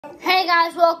Hey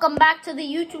guys, welcome back to the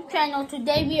YouTube channel.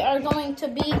 Today we are going to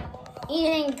be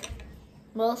eating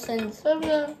Wilson's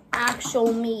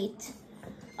actual meat.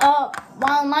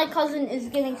 While my cousin is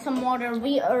getting some water,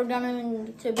 we are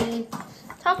going to be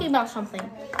talking about something.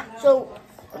 So,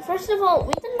 first of all,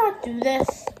 we did not do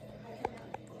this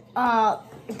by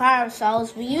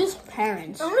ourselves. We used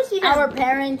parents. Our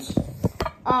parents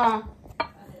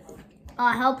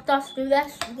helped us do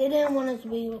this. They didn't want it to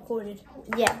be recorded.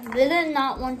 Yeah, they did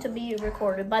not want to be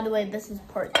recorded. By the way, this is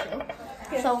part 2.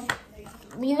 Yeah. So,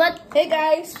 we let... Hey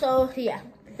guys. So, yeah,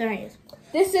 there he is.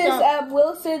 This is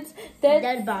Wilson's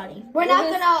Dead body. We're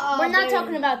not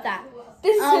talking about that.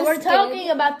 This is we're talking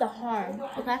about the harm,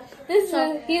 okay?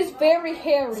 He's very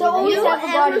hairy. So, you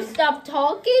ever stop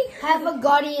talking? Have a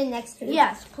guardian next to you.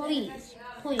 Yes, please.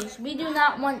 Please, we do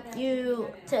not want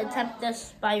you to attempt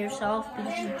this by yourself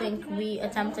because you think we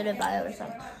attempted it by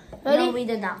ourselves. Ready? No, we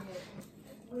did not.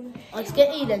 Let's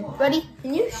get eaten. Ready?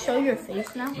 Can you show your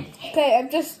face now? Okay, I'm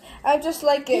just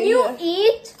like Can you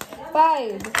eat?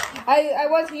 Fine. I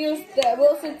want to use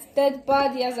Wilson's dead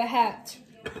body as a hat.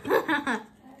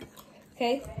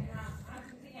 Okay.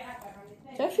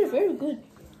 It's actually very good.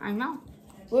 I know.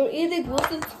 We're eating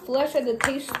Wilson's flesh and it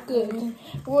tastes good.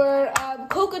 We're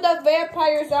coconut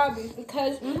vampire zombies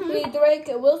because we drank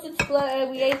Wilson's blood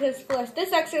and we ate his flesh. This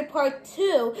is actually part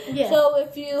 2. Yeah. So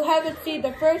if you haven't seen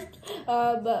the first,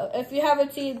 if you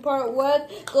haven't seen part 1,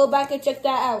 go back and check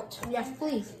that out. Yes,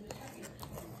 please.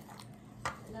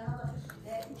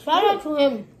 Shout out to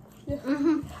him.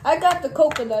 Yeah. I got the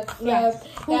coconut. Yes,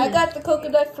 I got the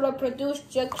coconut from Produce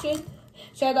Junction.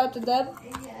 Shout out to them.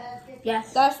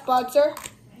 Yes. That's sponsor.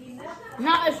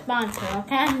 Not a sponsor,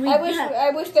 okay? I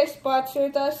wish they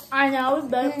sponsored us. I know,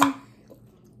 but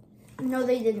no,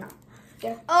 they did not.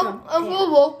 Yeah. If you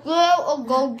look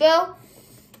go,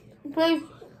 please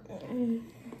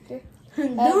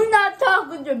do not talk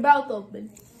with your mouth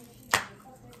open.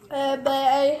 I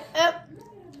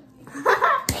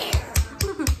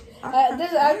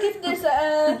give this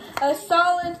a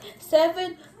solid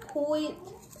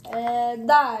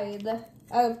 7.9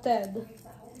 out of 10.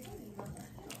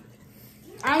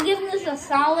 I'm giving this a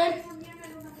solid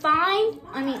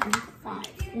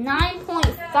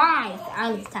 9.5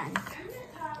 out of 10.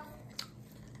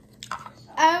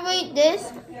 I rate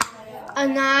this a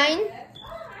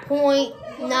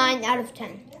 9.9 out of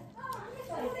 10.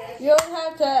 You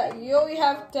only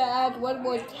have to add one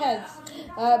more tenth.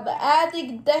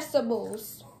 Adding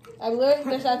decimals. I learned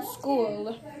this at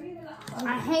school.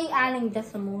 I hate adding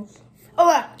decimals.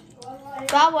 Okay.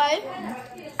 That way.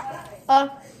 I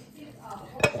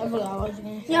forgot what I was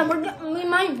gonna say. Yeah, we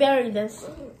might bury this.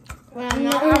 When I'm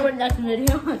Our next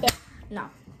video. No.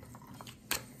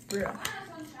 Bro.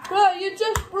 Bro, you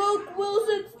just broke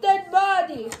Wilson's dead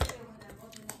body.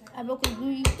 I broke his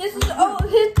booty. This is his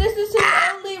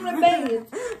only remains.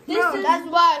 That's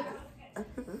why.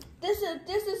 This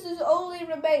is his only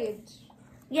remains.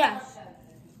 Yes.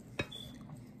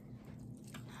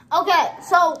 Okay,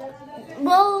 so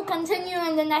we'll continue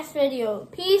in the next video.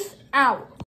 Peace out.